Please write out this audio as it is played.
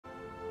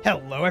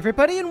Hello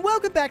everybody and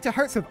welcome back to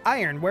Hearts of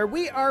Iron, where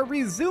we are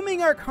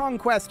resuming our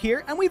conquest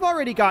here, and we've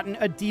already gotten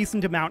a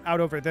decent amount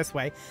out over this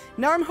way.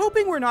 Now I'm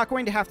hoping we're not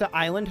going to have to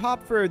island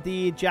hop for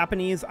the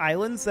Japanese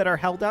islands that are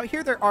held out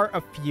here. There are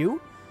a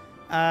few.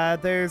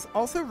 There's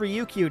also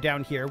Ryukyu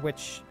down here,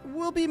 which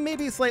will be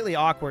maybe slightly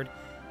awkward.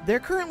 They're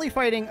currently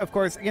fighting, of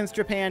course, against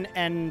Japan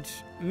and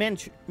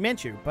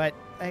Manchu, but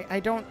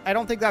I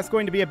don't think that's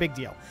going to be a big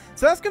deal.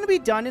 So that's going to be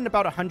done in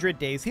about 100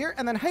 days here,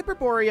 and then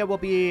Hyperborea will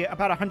be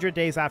about 100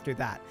 days after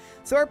that.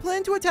 So our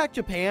plan to attack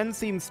Japan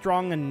seems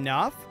strong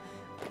enough.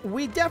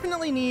 We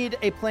definitely need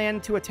a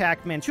plan to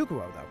attack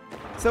Manchukuo, though.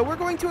 So we're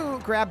going to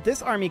grab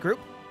this army group,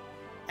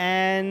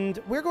 and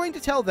we're going to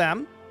tell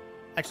them,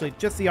 actually,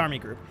 just the army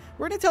group,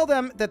 we're going to tell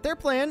them that their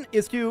plan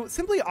is to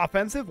simply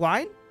offensive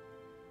line.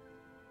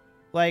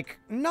 Like,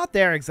 not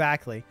there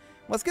exactly.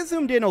 Let's get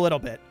zoomed in a little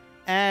bit.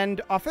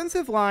 And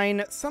offensive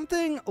line,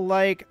 something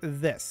like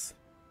this.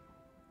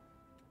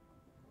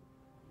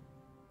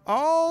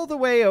 All the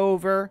way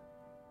over.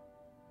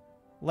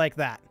 Like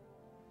that.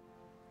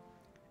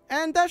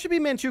 And that should be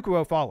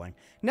Manchukuo falling.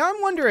 Now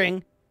I'm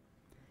wondering,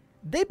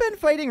 they've been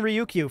fighting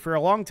Ryukyu for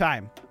a long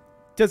time.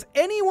 Does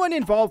anyone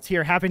involved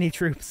here have any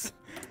troops?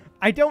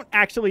 I don't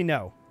actually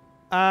know.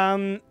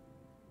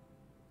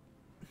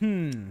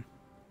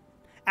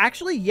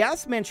 Actually,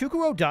 yes,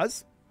 Manchukuo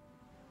does.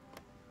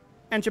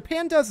 And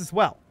Japan does as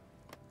well.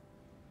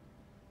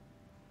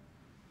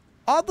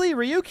 Oddly,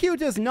 Ryukyu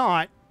does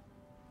not,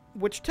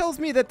 which tells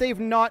me that they've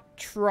not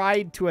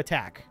tried to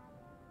attack.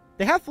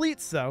 They have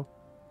fleets, though.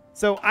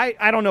 So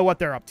I don't know what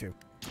they're up to.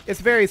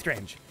 It's very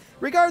strange.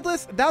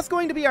 Regardless, that's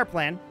going to be our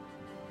plan.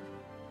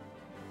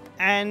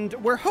 And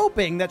we're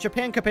hoping that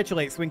Japan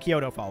capitulates when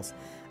Kyoto falls.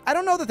 I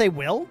don't know that they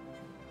will,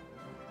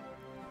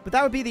 but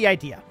that would be the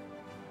idea.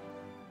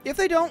 If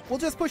they don't, we'll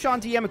just push on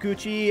to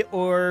Yamaguchi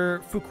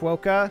or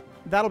Fukuoka.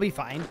 That'll be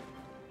fine.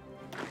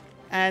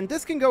 And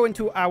this can go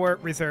into our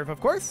reserve, of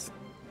course.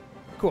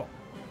 Cool.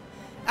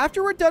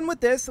 After we're done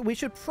with this, we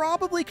should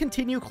probably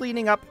continue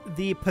cleaning up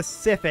the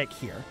Pacific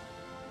here.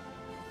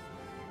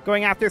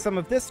 Going after some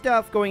of this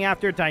stuff, going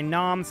after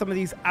Dainam, some of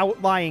these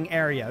outlying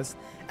areas.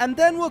 And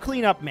then we'll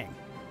clean up Ming.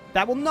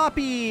 That will not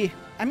be...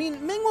 I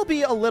mean, Ming will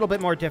be a little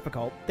bit more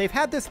difficult. They've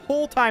had this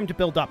whole time to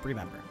build up,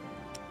 remember.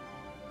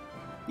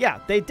 Yeah,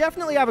 they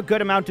definitely have a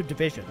good amount of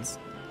divisions.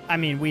 I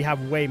mean, we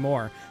have way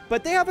more.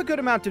 But they have a good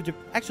amount of...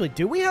 Actually,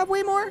 do we have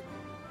way more?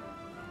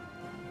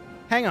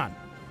 Hang on.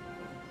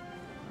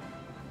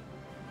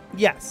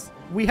 Yes,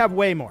 we have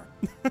way more.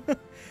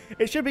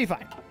 It should be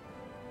fine.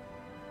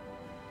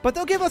 But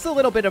they'll give us a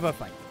little bit of a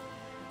fight.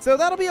 So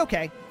that'll be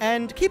okay.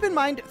 And keep in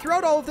mind,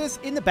 throughout all of this,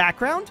 in the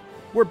background,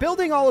 we're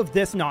building all of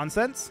this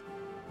nonsense.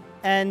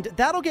 And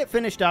that'll get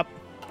finished up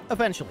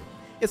eventually.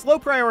 It's low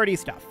priority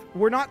stuff.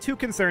 We're not too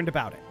concerned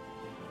about it.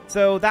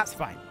 So that's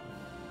fine.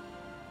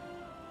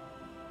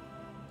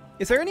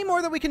 Is there any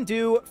more that we can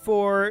do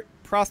for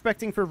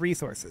prospecting for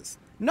resources?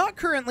 Not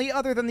currently,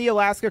 other than the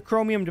Alaska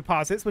chromium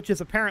deposits, which is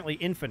apparently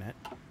infinite.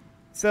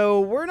 So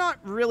we're not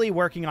really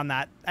working on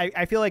that.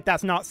 I feel like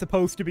that's not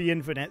supposed to be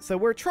infinite, so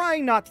we're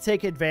trying not to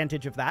take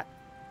advantage of that.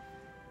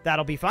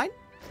 That'll be fine.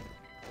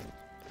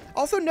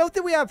 Also note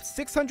that we have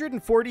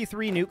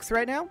 643 nukes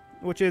right now,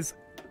 which is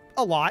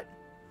a lot.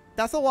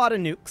 That's a lot of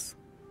nukes.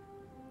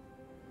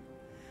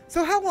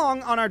 So how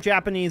long on our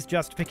Japanese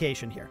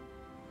justification here?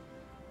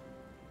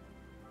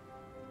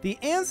 The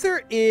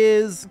answer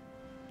is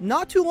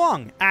not too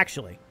long,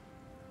 actually.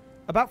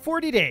 About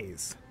 40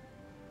 days.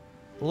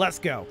 Let's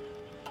go.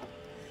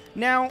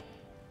 Now,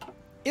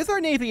 is our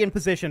Navy in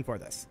position for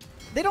this?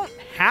 They don't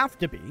have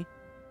to be.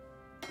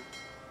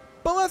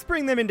 But let's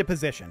bring them into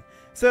position.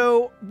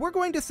 So we're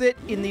going to sit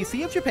in the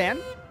Sea of Japan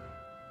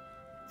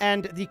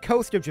and the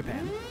coast of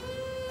Japan.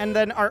 And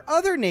then our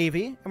other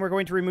Navy, and we're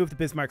going to remove the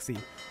Bismarck Sea.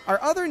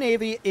 Our other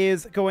Navy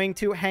is going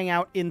to hang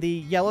out in the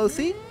Yellow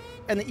Sea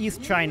and the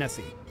East China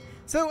Sea.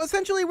 So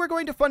essentially, we're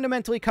going to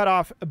fundamentally cut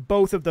off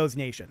both of those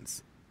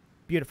nations.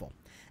 Beautiful.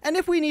 And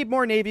if we need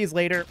more navies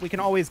later, we can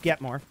always get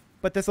more.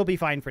 But this will be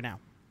fine for now.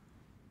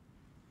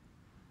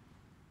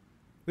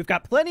 We've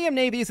got plenty of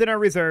navies in our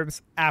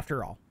reserves,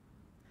 after all.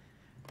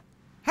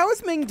 How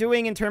is Ming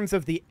doing in terms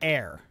of the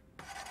air?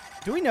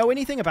 Do we know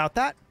anything about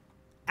that?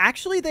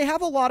 Actually, they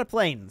have a lot of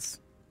planes.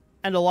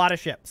 And a lot of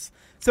ships.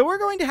 So we're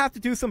going to have to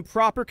do some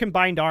proper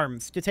combined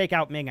arms to take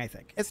out Ming, I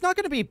think. It's not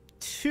going to be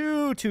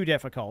too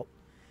difficult.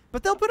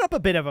 But they'll put up a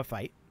bit of a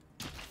fight.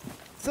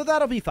 So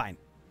that'll be fine.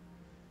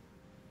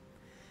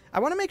 I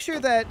want to make sure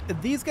that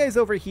these guys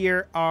over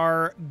here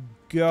are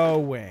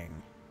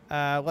going.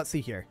 Let's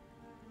see here.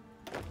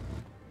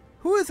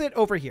 Who is it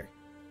over here?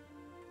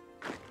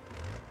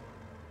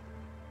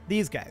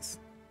 These guys.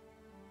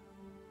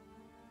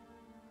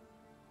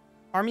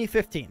 Army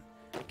 15.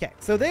 Okay,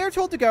 so they are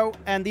told to go,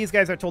 and these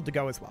guys are told to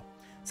go as well.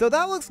 So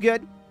that looks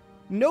good.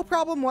 No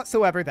problem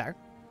whatsoever there.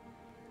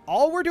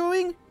 All we're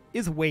doing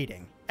is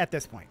waiting at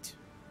this point.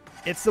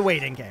 It's the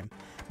waiting game.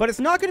 But it's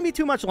not going to be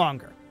too much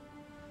longer.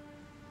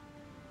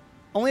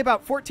 Only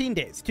about 14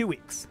 days, 2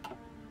 weeks.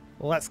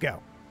 Let's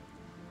go.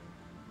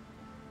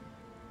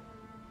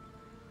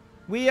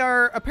 We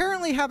are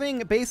apparently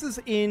having bases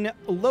in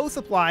low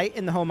supply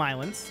in the home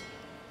islands.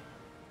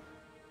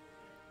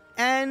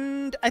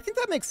 And I think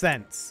that makes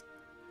sense.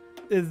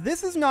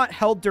 This is not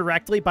held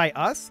directly by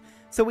us,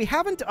 so we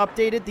haven't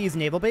updated these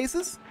naval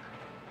bases.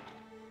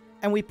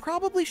 And we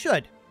probably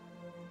should.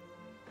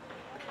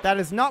 That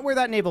is not where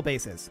that naval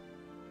base is.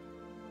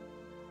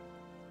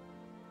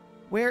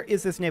 Where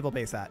is this naval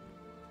base at?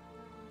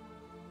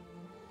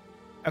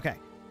 Okay.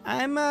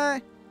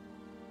 I'm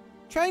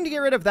trying to get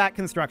rid of that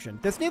construction.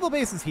 This naval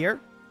base is here.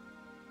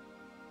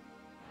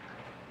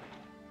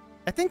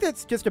 I think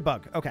that's just a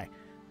bug. Okay.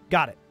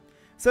 Got it.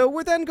 So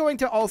we're then going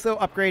to also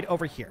upgrade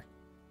over here.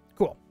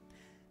 Cool.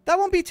 That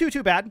won't be too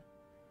bad.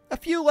 A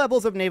few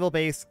levels of naval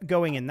base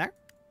going in there.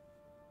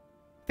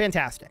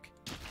 Fantastic.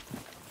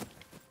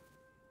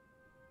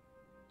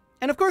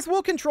 And of course,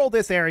 we'll control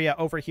this area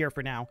over here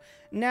for now.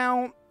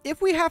 Now,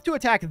 if we have to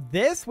attack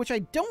this, which I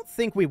don't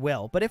think we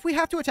will, but if we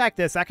have to attack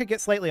this, that could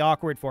get slightly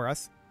awkward for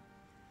us.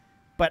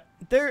 But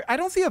I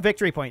don't see a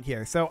victory point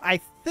here, so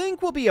I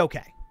think we'll be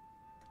okay.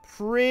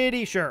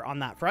 Pretty sure on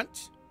that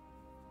front.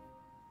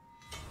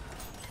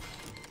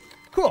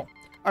 Cool.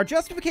 Our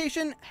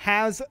justification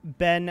has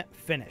been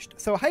finished.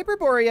 So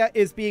Hyperborea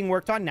is being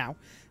worked on now.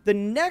 The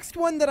next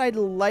one that I'd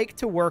like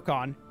to work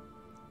on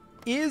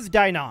is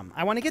Dynam.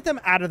 I want to get them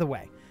out of the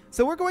way.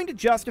 So we're going to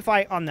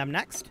justify on them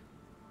next.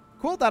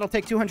 Cool, that'll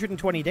take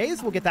 220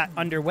 days. We'll get that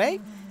underway.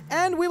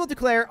 And we will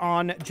declare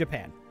on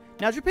Japan.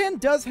 Now, Japan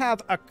does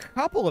have a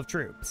couple of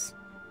troops.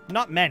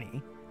 Not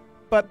many.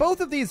 But both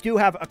of these do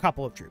have a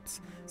couple of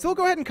troops. So we'll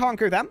go ahead and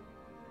conquer them.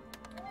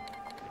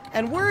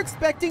 And we're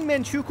expecting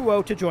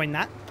Manchukuo to join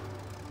that.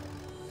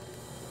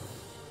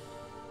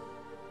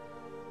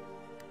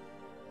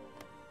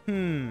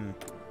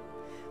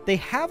 They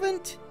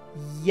haven't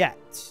yet.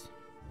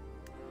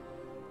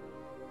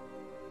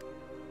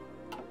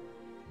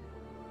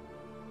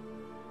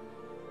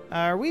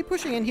 Are we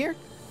pushing in here?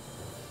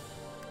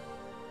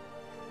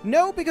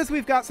 No, because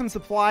we've got some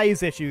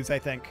supplies issues, I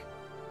think.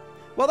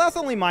 Well, that's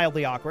only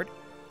mildly awkward.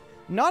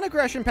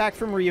 Non-aggression pact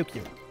from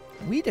Ryukyu.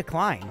 We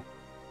decline.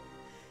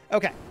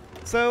 Okay,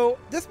 so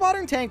this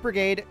modern tank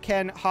brigade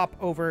can hop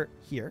over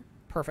here.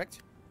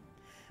 Perfect.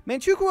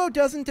 Manchukuo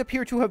doesn't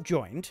appear to have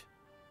joined.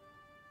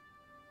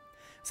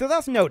 So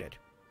that's noted.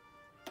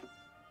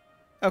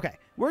 Okay,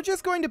 we're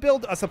just going to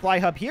build a supply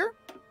hub here.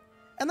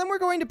 And then we're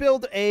going to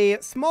build a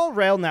small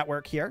rail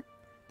network here.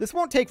 This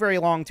won't take very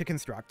long to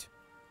construct.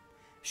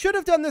 Should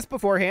have done this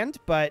beforehand,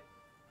 but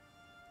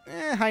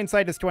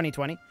hindsight is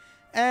 20/20.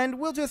 And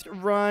we'll just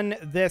run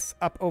this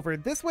up over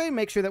this way,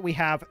 make sure that we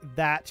have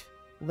that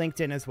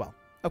linked in as well.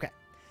 Okay,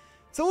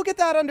 so we'll get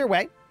that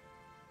underway.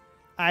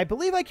 I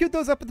believe I queued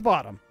those up at the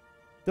bottom.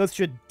 Those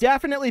should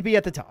definitely be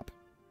at the top.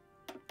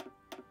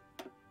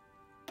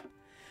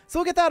 So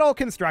we'll get that all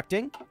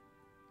constructing.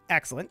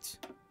 Excellent.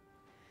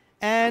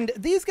 And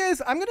these guys,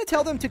 I'm going to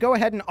tell them to go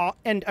ahead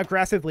and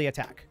aggressively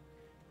attack.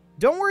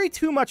 Don't worry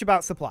too much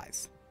about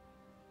supplies.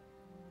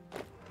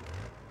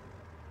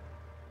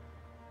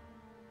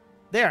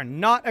 They are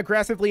not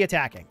aggressively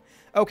attacking.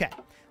 Okay,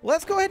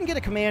 let's go ahead and get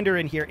a commander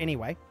in here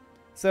anyway.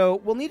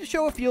 So we'll need to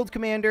show a field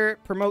commander,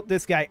 promote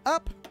this guy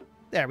up.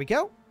 There we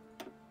go.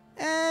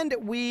 And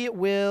we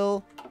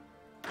will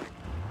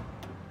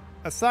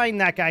assign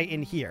that guy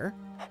in here.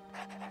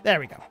 There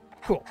we go.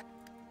 Cool.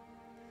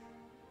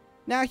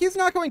 Now, he's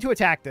not going to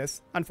attack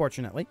this,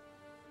 unfortunately.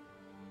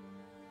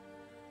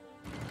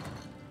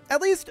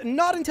 At least,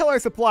 not until our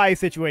supply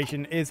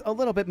situation is a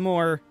little bit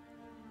more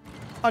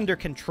under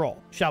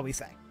control, shall we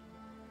say.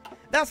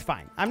 That's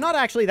fine. I'm not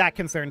actually that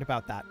concerned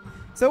about that.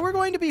 So we're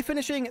going to be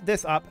finishing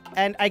this up,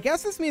 and I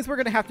guess this means we're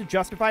going to have to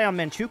justify on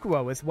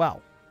Manchukuo as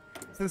well,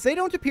 since they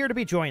don't appear to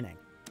be joining.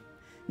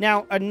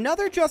 Now,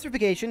 another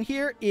justification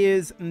here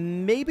is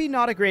maybe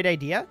not a great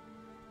idea.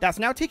 That's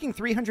now taking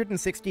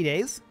 360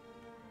 days.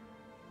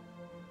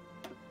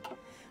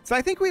 So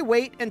I think we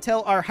wait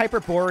until our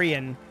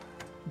Hyperborean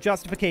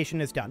justification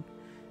is done.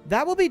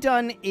 That will be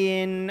done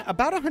in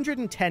about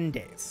 110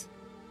 days.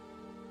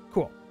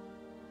 Cool.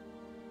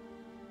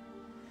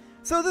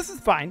 So this is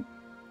fine.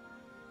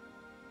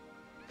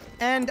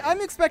 And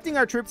I'm expecting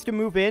our troops to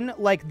move in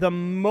like the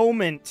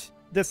moment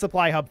the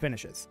supply hub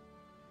finishes.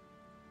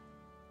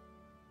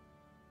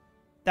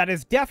 That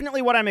is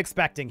definitely what I'm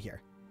expecting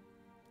here.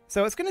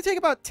 So it's going to take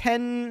about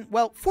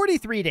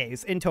 43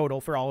 days in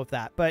total for all of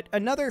that, but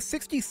another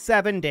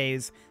 67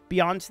 days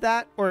beyond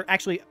that, or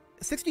actually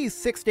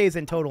 66 days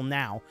in total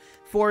now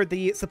for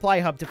the supply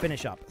hub to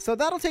finish up. So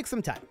that'll take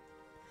some time.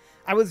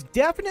 I was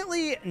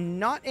definitely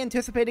not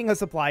anticipating a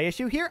supply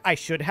issue here. I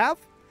should have,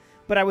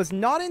 but I was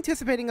not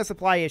anticipating a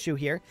supply issue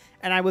here.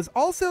 And I was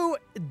also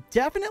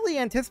definitely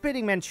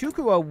anticipating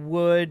Manchukuo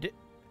would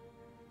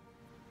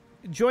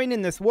join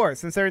in this war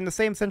since they're in the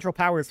same Central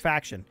Powers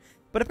faction.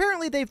 But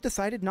apparently they've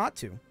decided not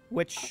to,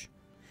 which...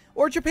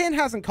 Or Japan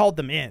hasn't called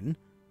them in.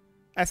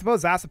 I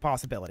suppose that's a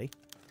possibility.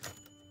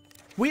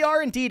 We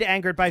are indeed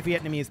angered by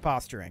Vietnamese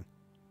posturing.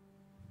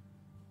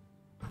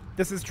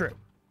 This is true.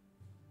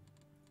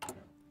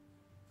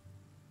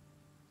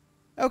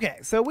 Okay,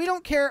 so we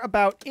don't care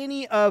about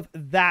any of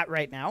that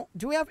right now.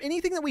 Do we have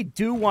anything that we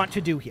do want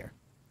to do here?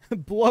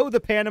 Blow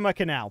the Panama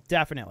Canal,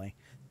 definitely.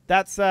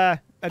 That's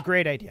a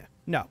great idea.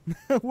 No,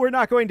 we're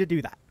not going to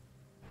do that.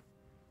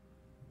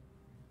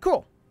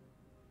 Cool.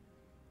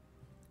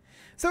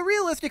 So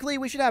realistically,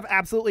 we should have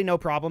absolutely no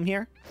problem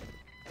here.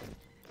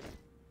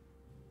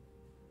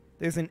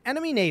 There's an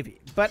enemy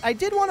navy, but I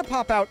did want to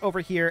pop out over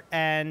here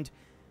and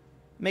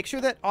make sure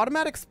that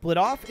automatic split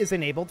off is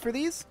enabled for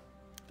these.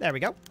 There we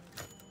go.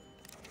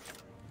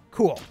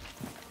 Cool.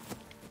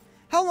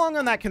 How long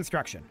on that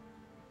construction?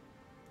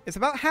 It's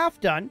about half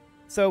done,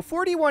 so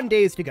 41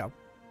 days to go.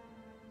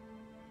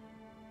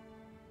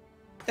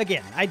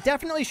 Again, I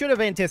definitely should have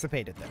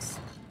anticipated this.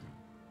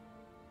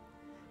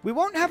 We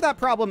won't have that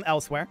problem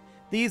elsewhere.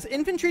 These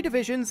infantry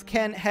divisions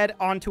can head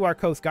onto our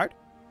Coast Guard.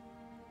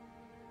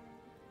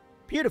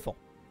 Beautiful.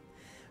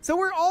 So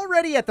we're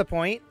already at the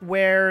point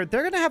where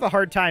they're going to have a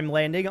hard time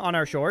landing on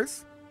our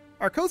shores.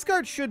 Our Coast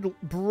Guard should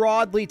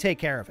broadly take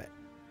care of it.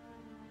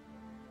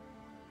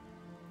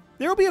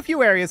 There will be a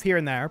few areas here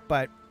and there,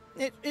 but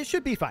it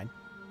should be fine.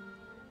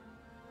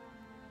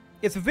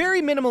 It's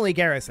very minimally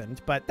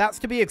garrisoned, but that's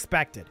to be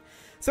expected.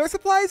 So our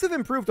supplies have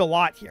improved a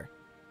lot here.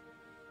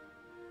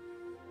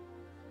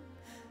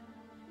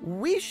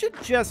 We should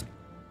just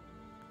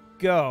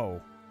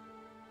go.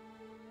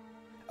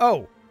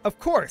 Oh, of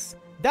course.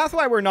 That's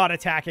why we're not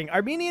attacking.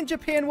 Armenia and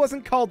Japan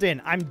wasn't called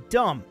in. I'm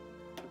dumb.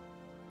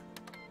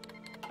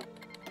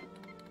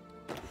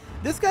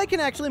 This guy can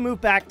actually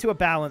move back to a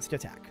balanced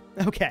attack.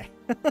 Okay.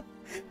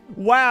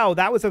 Wow,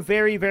 that was a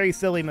very, very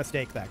silly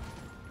mistake there.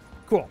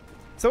 Cool.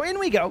 So in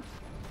we go.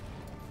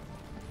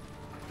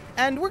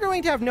 And we're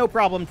going to have no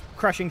problem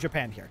crushing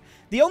Japan here.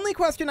 The only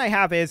question I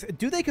have is,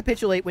 do they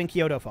capitulate when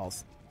Kyoto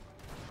falls?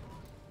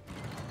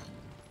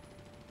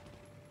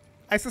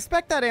 I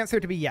suspect that answer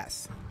to be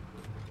yes.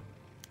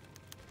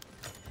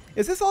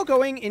 Is this all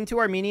going into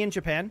Armenia and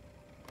Japan?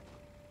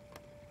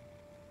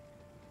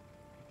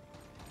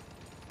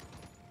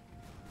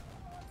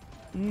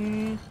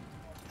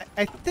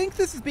 I think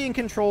this is being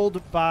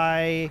controlled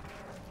by...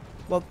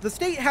 Well, the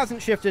state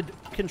hasn't shifted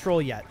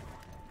control yet.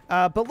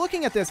 But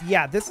looking at this,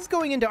 yeah, this is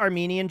going into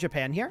Armenia and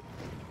Japan here.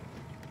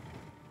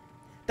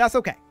 That's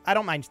okay. I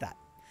don't mind that.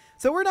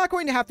 So we're not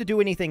going to have to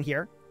do anything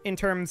here in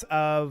terms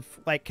of,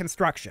 like,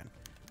 construction.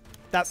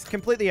 That's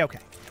completely okay.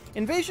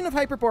 Invasion of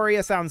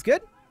Hyperborea sounds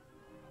good.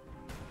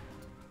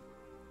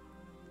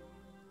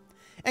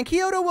 And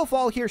Kyoto will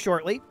fall here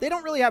shortly. They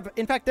don't really have...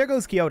 In fact, there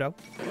goes Kyoto.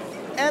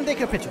 And they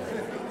capitulate.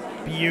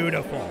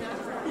 Beautiful.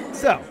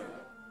 So,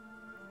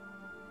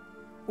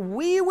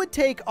 we would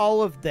take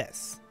all of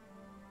this.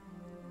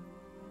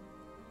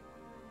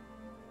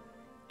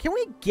 Can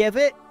we give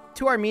it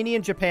to Armenia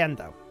and Japan,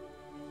 though?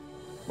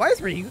 Why is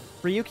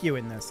Ryukyu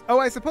in this? Oh,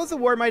 I suppose the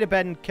war might have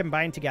been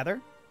combined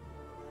together.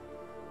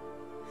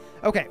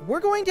 Okay, we're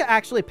going to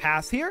actually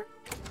pass here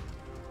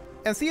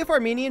and see if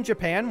Armenia and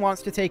Japan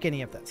wants to take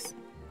any of this.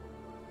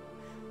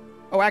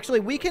 Oh, actually,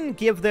 we can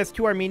give this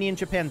to Armenia and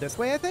Japan this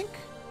way, I think.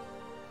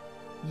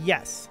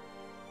 Yes.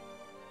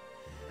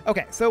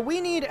 Okay, so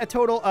we need a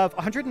total of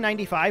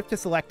 195 to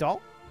select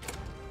all,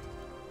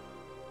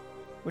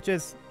 which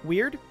is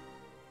weird.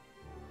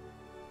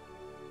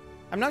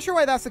 I'm not sure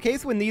why that's the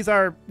case when these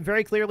are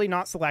very clearly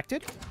not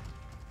selected.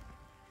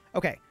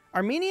 Okay,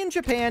 Armenia and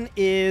Japan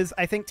is,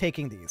 I think,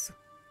 taking these.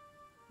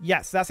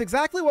 Yes, that's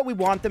exactly what we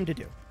want them to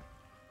do.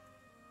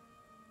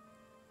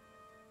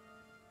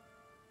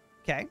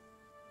 Okay.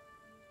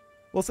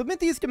 We'll submit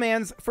these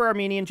demands for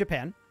Armenia and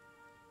Japan.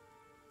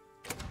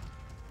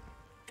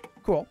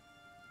 Cool.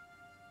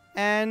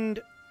 And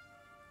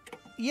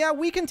yeah,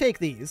 we can take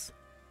these.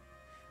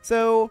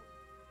 So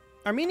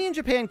Armenia and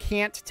Japan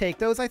can't take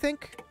those, I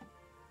think.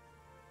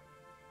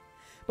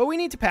 But we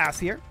need to pass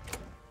here.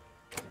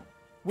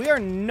 We are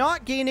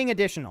not gaining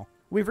additional.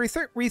 We've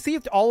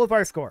received all of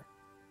our score.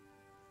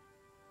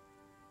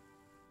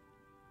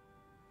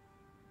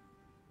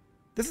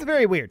 This is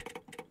very weird.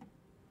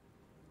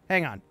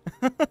 Hang on.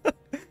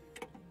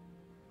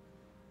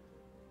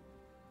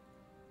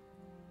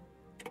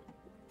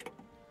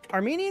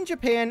 Armenia and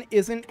Japan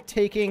isn't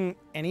taking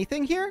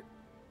anything here?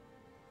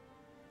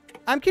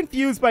 I'm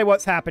confused by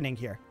what's happening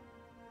here.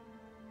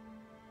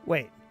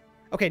 Wait.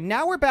 Okay,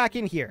 now we're back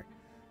in here.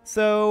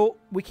 So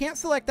we can't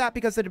select that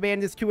because the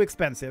demand is too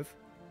expensive.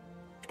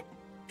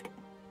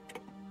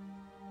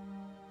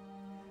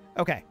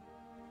 Okay.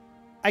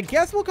 I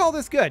guess we'll call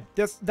this good.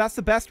 That's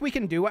the best we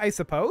can do, I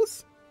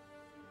suppose.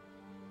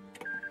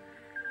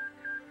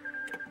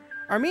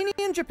 Armenia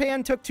and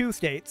Japan took 2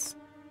 states.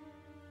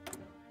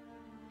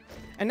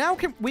 And now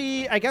can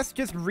we, I guess,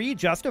 just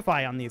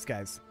re-justify on these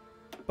guys.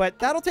 But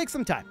that'll take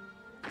some time.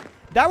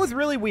 That was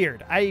really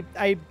weird.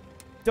 I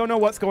don't know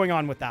what's going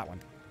on with that one.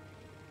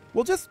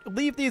 We'll just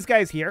leave these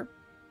guys here.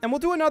 And we'll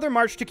do another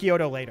march to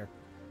Kyoto later.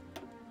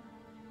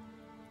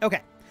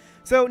 Okay.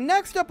 So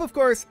next up, of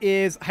course,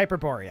 is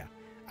Hyperborea.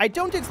 I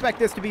don't expect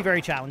this to be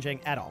very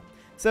challenging at all.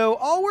 So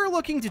all we're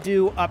looking to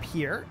do up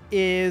here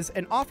is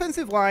an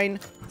offensive line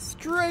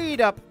straight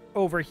up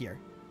over here.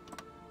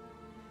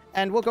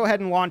 And we'll go ahead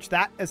and launch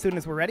that as soon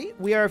as we're ready.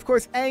 We are, of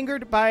course,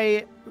 angered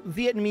by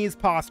Vietnamese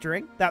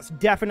posturing. That's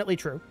definitely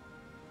true.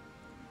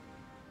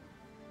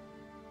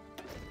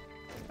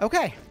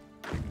 Okay.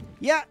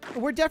 Yeah,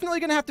 we're definitely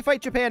going to have to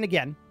fight Japan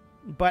again.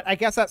 But I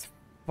guess that's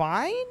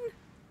fine?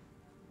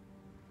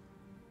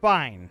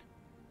 Fine.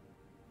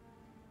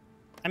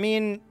 I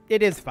mean,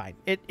 it is fine.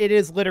 It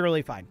is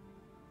literally fine.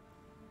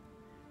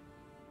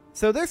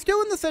 So they're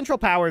still in the Central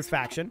Powers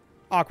faction,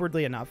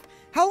 awkwardly enough.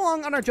 How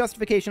long on our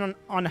justification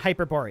on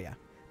Hyperborea?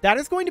 That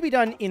is going to be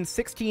done in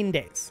 16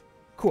 days.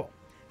 Cool.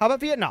 How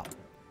about Vietnam?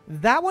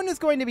 That one is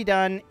going to be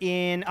done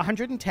in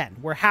 110.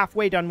 We're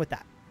halfway done with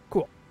that.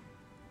 Cool.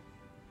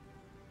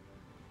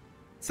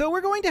 So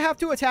we're going to have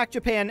to attack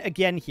Japan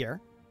again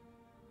here.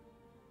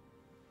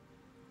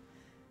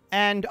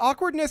 And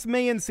awkwardness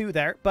may ensue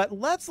there, but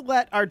let's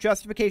let our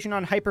justification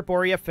on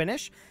Hyperborea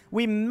finish.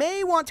 We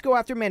may want to go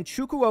after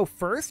Manchukuo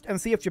first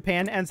and see if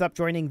Japan ends up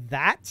joining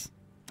that.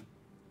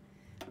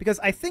 Because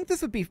I think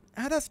this would be...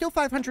 that's still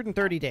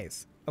 530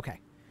 days. Okay.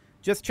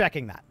 Just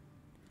checking that.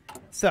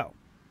 So,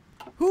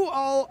 who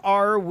all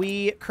are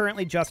we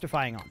currently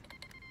justifying on?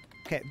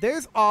 Okay,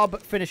 there's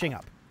Ob finishing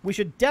up. We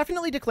should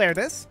definitely declare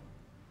this.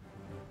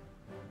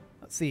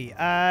 Let's see.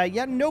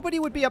 Yeah, nobody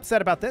would be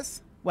upset about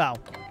this. Well,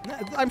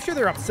 I'm sure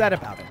they're upset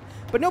about it,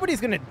 but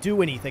nobody's going to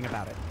do anything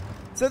about it.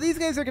 So these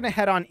guys are going to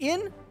head on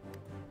in,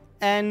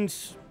 and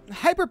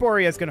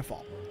Hyperborea is going to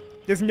fall.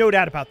 There's no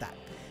doubt about that.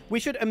 We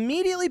should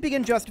immediately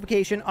begin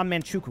justification on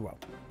Manchukuo.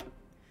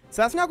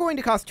 So that's now going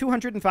to cost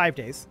 205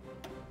 days.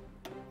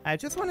 I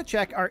just want to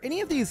check, are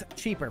any of these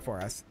cheaper for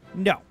us?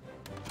 No.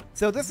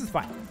 So this is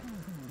fine.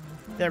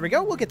 There we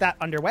go. We'll get that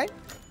underway.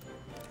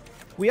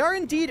 We are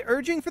indeed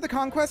urging for the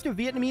conquest of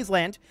Vietnamese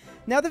land.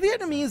 Now, the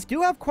Vietnamese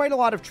do have quite a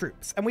lot of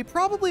troops, and we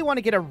probably want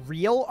to get a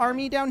real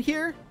army down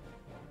here.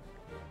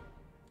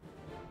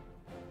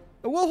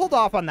 We'll hold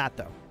off on that,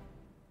 though,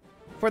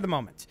 for the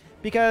moment,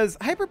 because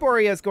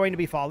Hyperborea is going to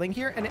be falling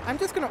here, and I'm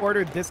just going to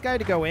order this guy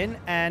to go in,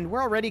 and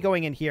we're already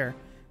going in here.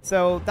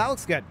 So that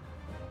looks good.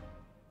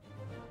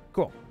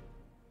 Cool.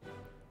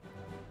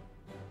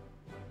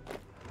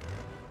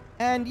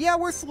 And yeah,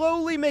 we're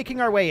slowly making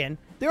our way in.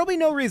 There will be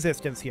no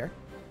resistance here.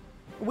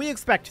 We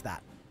expect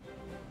that.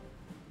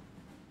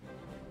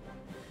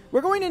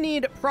 We're going to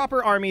need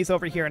proper armies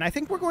over here, and I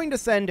think we're going to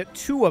send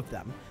 2 of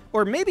them.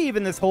 Or maybe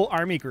even this whole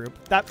army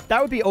group. That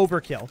would be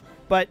overkill.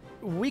 But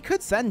we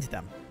could send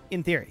them,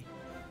 in theory.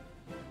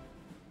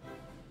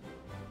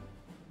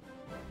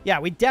 Yeah,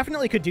 we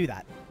definitely could do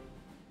that.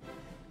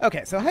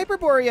 Okay, so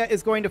Hyperborea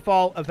is going to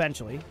fall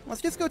eventually.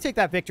 Let's just go take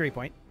that victory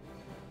point.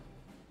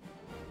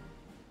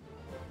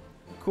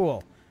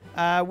 Cool.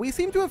 We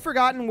seem to have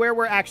forgotten where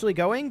we're actually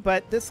going,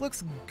 but this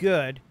looks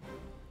good.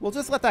 We'll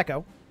just let that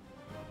go.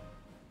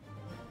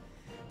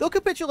 They'll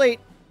capitulate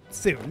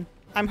soon.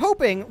 I'm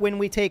hoping when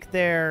we take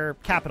their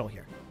capital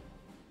here.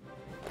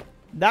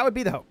 That would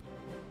be the hope.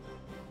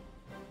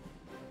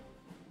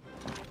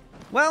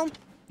 Well,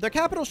 their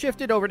capital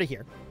shifted over to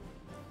here.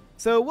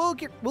 So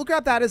we'll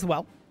grab that as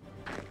well.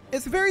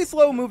 It's very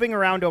slow moving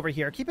around over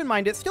here. Keep in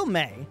mind, it's still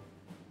May.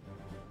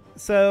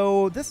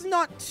 So this is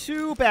not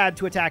too bad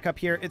to attack up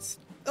here. It's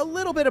a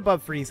little bit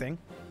above freezing.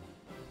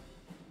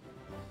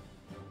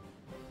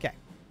 Okay.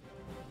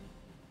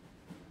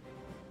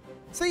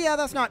 So yeah,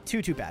 that's not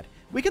too bad.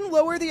 We can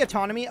lower the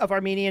autonomy of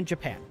Armenia and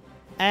Japan.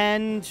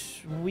 And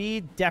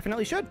we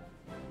definitely should.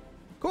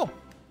 Cool.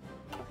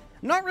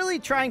 I'm not really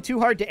trying too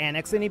hard to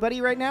annex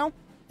anybody right now.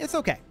 It's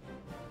okay.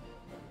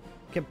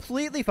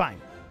 Completely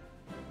fine.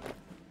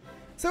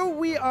 So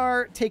we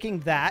are taking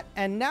that,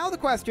 and now the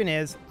question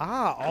is,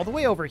 all the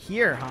way over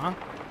here, huh?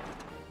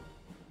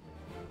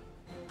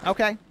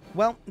 Okay,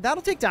 well,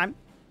 that'll take time.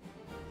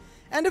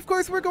 And of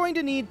course, we're going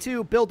to need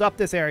to build up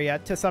this area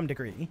to some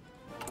degree.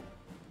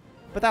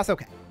 But that's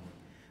okay.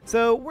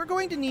 So we're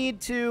going to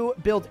need to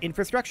build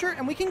infrastructure,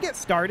 and we can get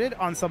started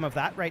on some of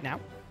that right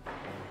now.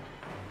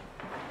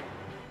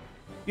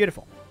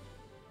 Beautiful.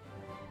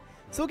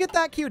 So we'll get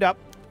that queued up.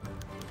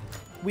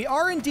 We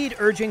are indeed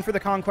urging for the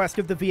conquest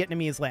of the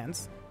Vietnamese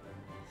lands.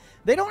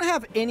 They don't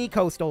have any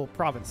coastal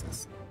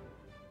provinces.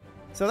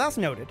 So that's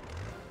noted.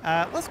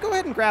 Let's go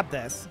ahead and grab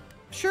this.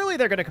 Surely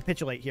they're going to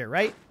capitulate here,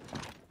 right?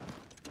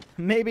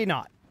 Maybe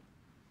not.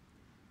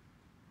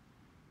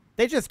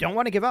 They just don't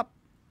want to give up.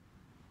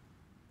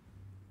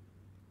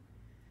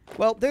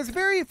 Well, there's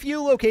very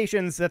few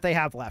locations that they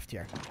have left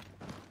here.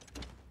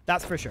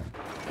 That's for sure.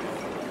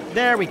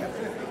 There we go.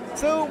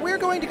 So we're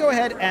going to go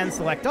ahead and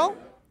select all,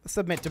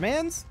 submit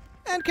demands,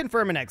 and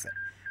confirm an exit.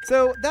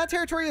 So that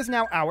territory is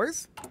now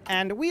ours,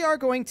 and we are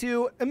going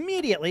to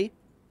immediately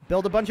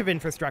build a bunch of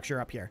infrastructure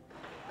up here.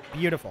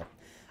 Beautiful.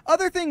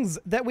 Other things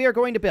that we are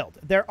going to build.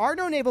 There are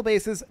no naval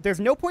bases. There's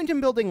no point in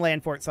building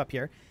land forts up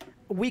here.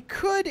 We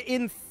could,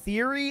 in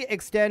theory,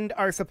 extend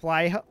our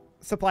supply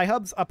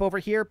hubs up over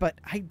here, but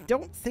I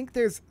don't think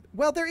there's...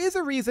 Well, there is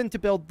a reason to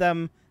build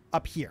them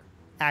up here,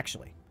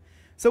 actually.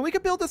 So we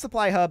could build a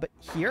supply hub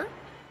here,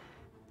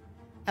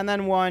 and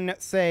then one,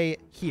 say,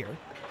 here,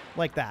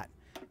 like that.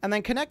 And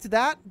then connect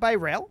that by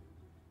rail.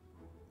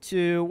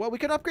 to... Well, we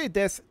could upgrade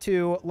this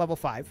to level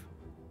 5.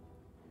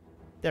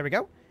 There we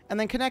go. And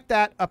then connect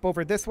that up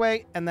over this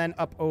way, and then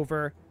up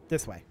over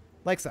this way,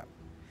 like so.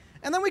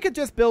 And then we could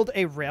just build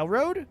a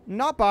railroad,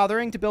 not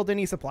bothering to build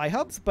any supply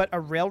hubs, but a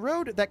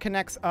railroad that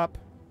connects up...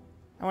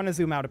 I want to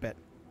zoom out a bit.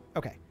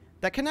 Okay.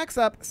 That connects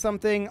up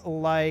something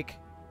like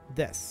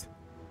this.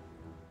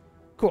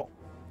 Cool.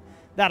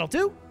 That'll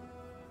do.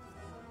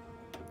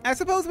 I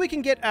suppose we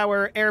can get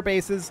our air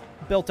bases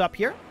built up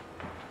here.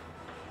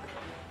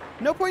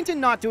 No point in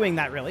not doing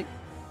that, really.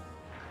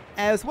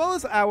 As well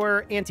as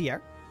our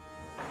anti-air.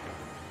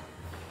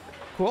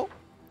 Cool.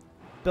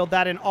 Build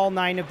that in all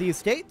 9 of these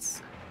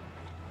states.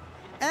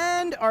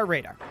 And our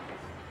radar.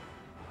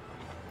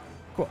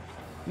 Cool.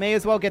 May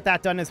as well get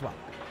that done as well.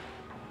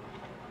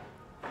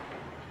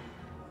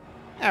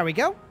 There we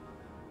go.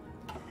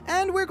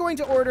 And we're going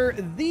to order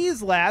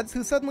these lads,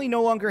 who suddenly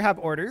no longer have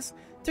orders,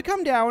 to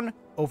come down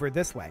over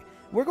this way.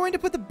 We're going to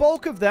put the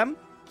bulk of them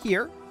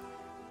here,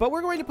 but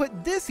we're going to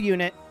put this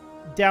unit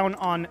down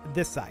on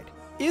this side.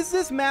 Is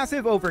this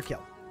massive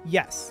overkill?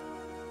 Yes.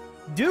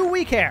 Do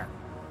we care?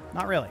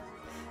 Not really.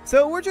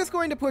 So we're just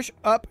going to push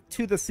up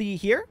to the sea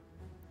here.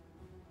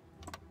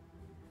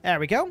 There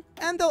we go.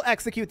 And they'll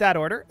execute that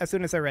order as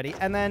soon as they're ready.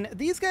 And then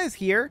these guys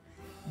here,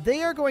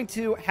 they are going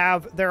to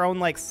have their own,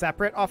 like,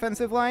 separate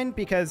offensive line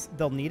because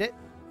they'll need it.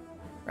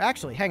 Or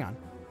actually, hang on.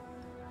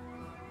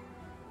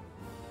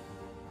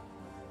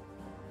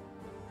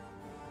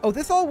 Oh,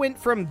 this all went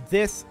from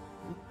this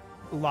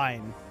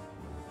line.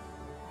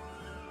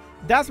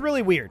 That's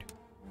really weird.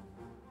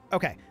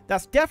 Okay,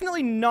 that's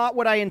definitely not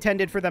what I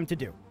intended for them to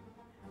do.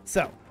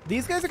 So,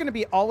 these guys are going to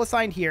be all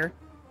assigned here.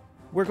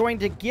 We're going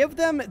to give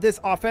them this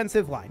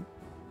offensive line.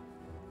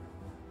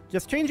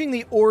 Just changing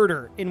the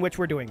order in which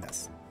we're doing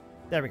this.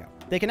 There we go.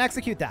 They can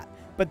execute that.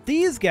 But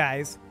these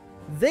guys,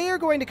 they are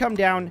going to come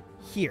down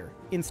here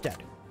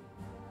instead.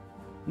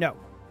 No.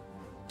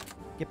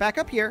 Get back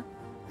up here.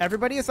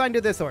 Everybody assigned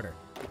to this order.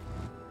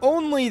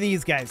 Only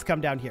these guys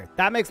come down here.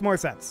 That makes more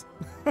sense.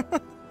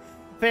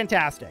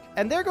 Fantastic.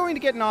 And they're going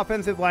to get an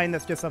offensive line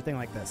that's just something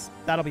like this.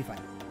 That'll be fine.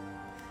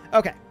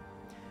 Okay.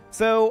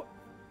 So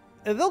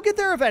they'll get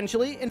there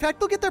eventually. In fact,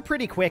 they'll get there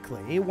pretty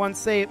quickly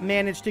once they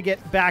manage to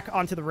get back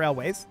onto the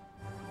railways.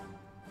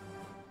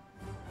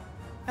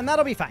 And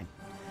that'll be fine.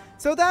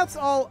 So that's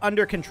all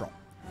under control.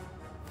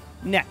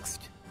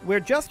 Next, we're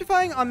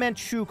justifying on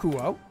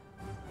Manchukuo.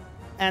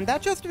 And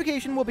that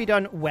justification will be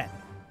done when?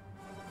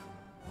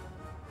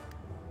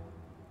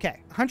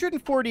 Okay,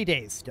 140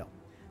 days still.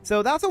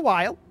 So that's a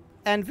while.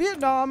 And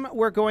Vietnam,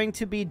 we're going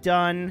to be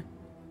done,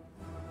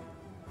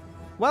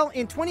 well,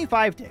 in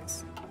 25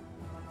 days.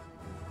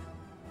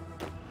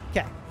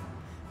 Okay.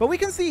 But we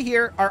can see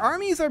here, our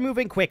armies are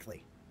moving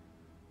quickly.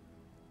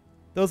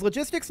 Those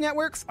logistics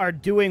networks are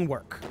doing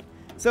work.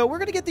 So we're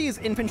going to get these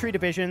infantry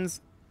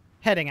divisions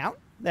heading out.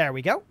 There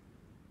we go.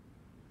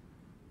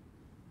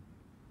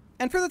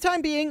 And for the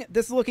time being,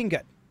 this is looking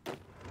good.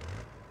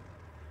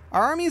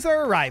 Our armies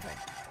are arriving.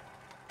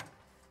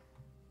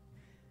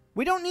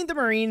 We don't need the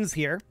Marines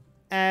here.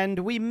 And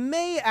we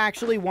may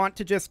actually want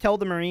to just tell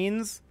the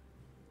Marines,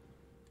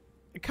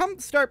 come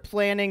start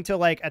planning to,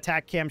 like,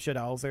 attack Camp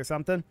Shadals or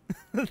something.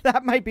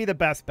 That might be the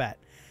best bet.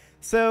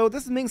 So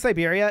this is Ming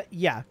Siberia.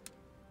 Yeah.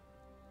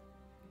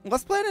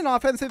 Let's plan an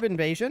offensive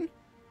invasion.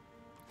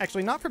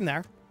 Actually, not from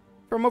there.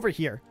 From over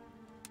here.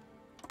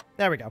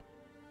 There we go.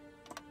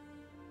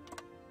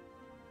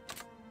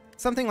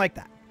 Something like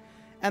that.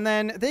 And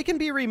then they can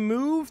be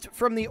removed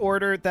from the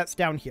order that's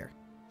down here.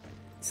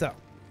 So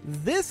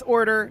this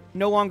order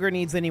no longer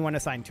needs anyone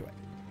assigned to it.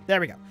 There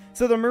we go.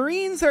 So the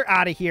Marines are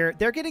out of here.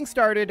 They're getting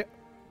started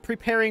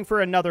preparing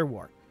for another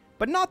war.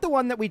 But not the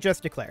one that we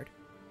just declared.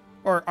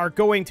 Or are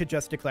going to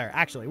just declare.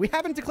 Actually, we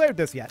haven't declared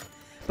this yet.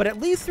 But at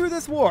least through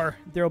this war,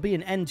 there will be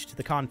an end to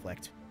the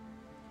conflict.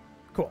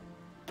 Cool.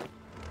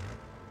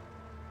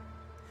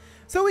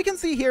 So we can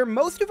see here,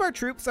 most of our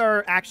troops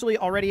are actually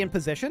already in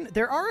position.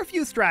 There are a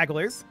few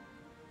stragglers.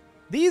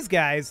 These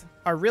guys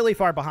are really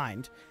far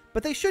behind.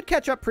 But they should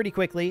catch up pretty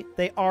quickly.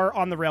 They are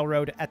on the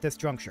railroad at this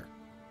juncture.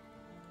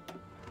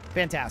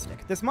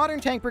 Fantastic. This modern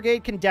tank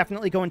brigade can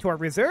definitely go into our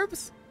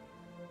reserves.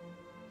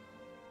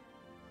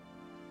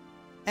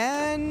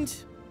 And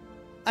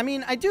I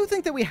mean, I do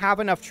think that we have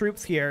enough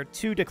troops here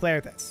to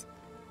declare this.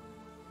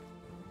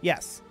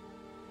 Yes.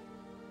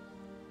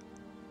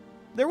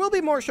 There will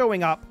be more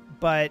showing up,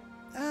 but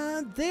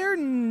they're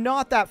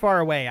not that far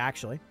away,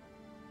 actually.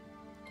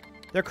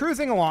 They're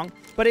cruising along,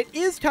 but it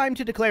is time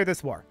to declare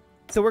this war.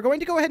 So we're going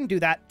to go ahead and do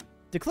that.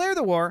 Declare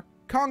the war,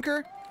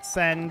 conquer,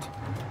 send,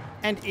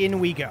 and in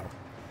we go.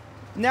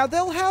 Now,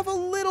 they'll have a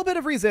little bit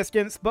of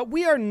resistance, but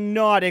we are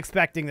not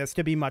expecting this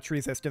to be much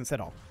resistance at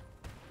all.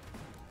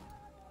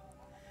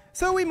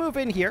 So we move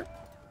in here.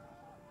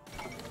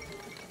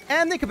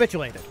 And they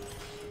capitulated.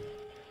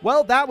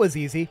 Well, that was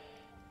easy.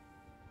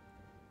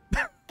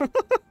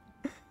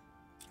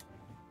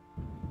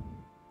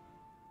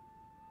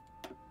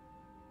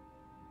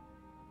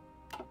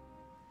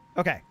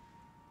 Okay.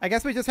 I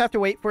guess we just have to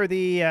wait for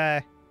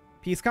the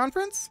peace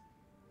conference.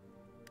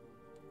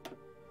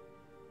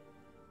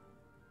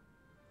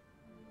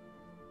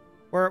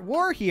 We're at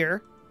war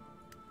here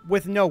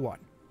with no one.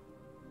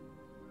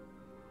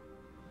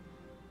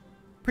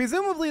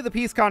 Presumably the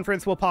peace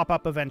conference will pop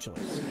up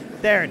eventually.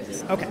 There it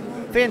is. Okay,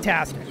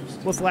 fantastic.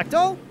 We'll select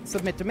all,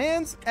 submit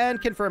demands,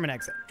 and confirm an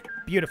exit.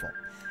 Beautiful.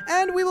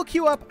 And we will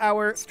queue up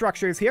our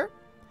structures here.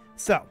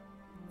 So,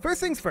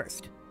 first things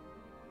first.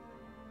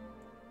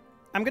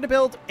 I'm going to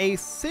build a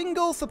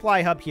single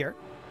supply hub here.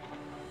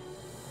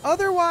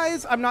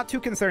 Otherwise, I'm not too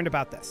concerned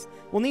about this.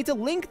 We'll need to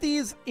link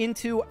these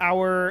into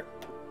our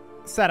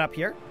setup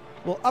here.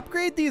 We'll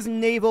upgrade these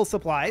naval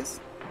supplies.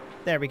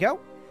 There we go.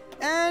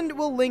 And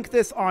we'll link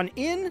this on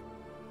in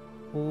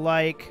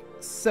like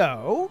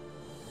so.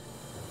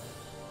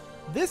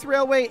 This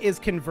railway is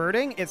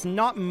converting. It's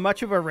not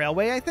much of a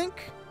railway, I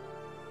think.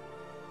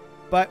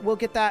 But we'll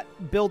get that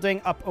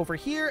building up over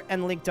here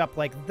and linked up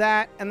like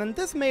that. And then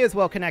this may as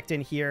well connect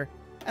in here.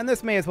 And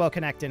this may as well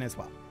connect in as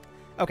well.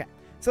 Okay,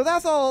 so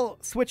that's all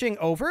switching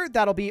over.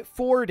 That'll be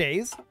 4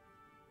 days.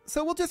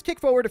 So we'll just kick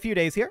forward a few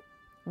days here.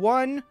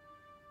 1,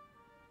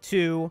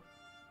 2,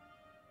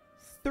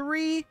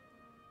 3,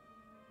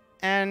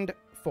 and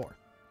 4.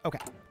 Okay,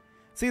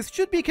 so these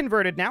should be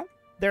converted now.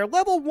 They're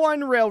level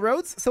 1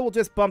 railroads, so we'll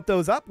just bump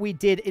those up. We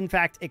did, in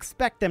fact,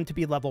 expect them to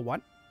be level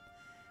 1.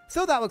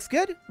 So that looks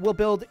good. We'll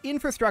build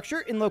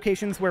infrastructure in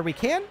locations where we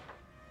can,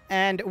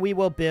 and we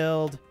will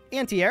build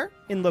anti-air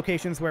in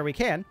locations where we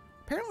can.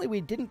 Apparently we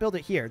didn't build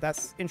it here.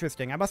 That's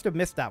interesting. I must have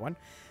missed that one.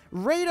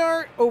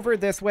 Radar over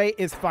this way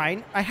is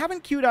fine. I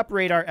haven't queued up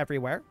radar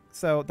everywhere,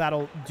 so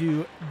that'll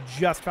do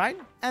just fine.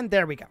 And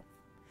there we go.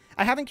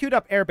 I haven't queued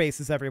up air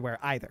bases everywhere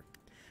either.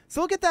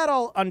 So we'll get that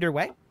all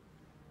underway.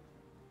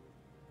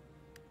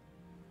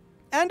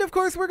 And of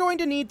course, we're going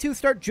to need to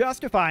start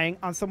justifying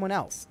on someone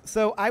else.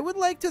 So I would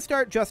like to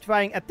start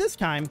justifying at this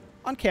time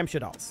on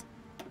Kamshadals.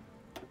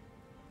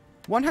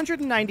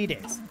 190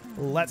 days.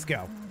 Let's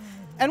go.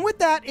 And with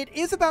that, it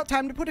is about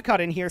time to put a cut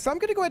in here, so I'm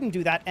going to go ahead and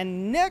do that.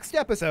 And next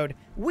episode,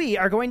 we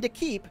are going to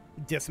keep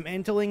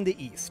dismantling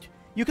the East.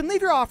 You can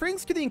leave your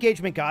offerings to the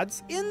engagement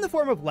gods in the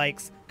form of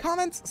likes,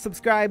 comments,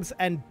 subscribes,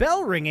 and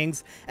bell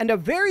ringings, and a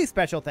very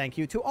special thank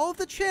you to all of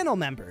the channel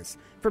members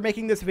for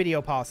making this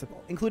video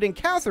possible, including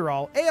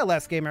Casserole,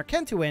 ALS Gamer,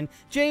 Kentuin,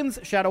 James,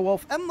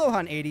 Shadowwolf,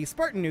 MLohan80,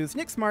 Spartan News,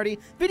 Nick Smarty,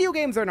 Video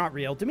Games Are Not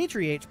Real,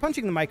 Dimitri H,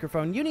 Punching the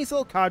Microphone,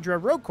 Unisil,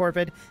 Kadra, Rogue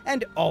Corvid,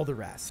 and all the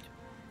rest.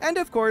 And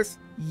of course,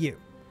 you.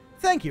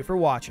 Thank you for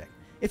watching.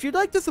 If you'd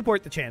like to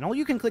support the channel,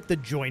 you can click the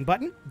join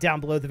button down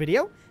below the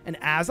video, and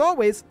as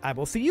always, I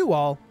will see you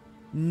all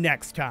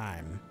next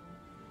time.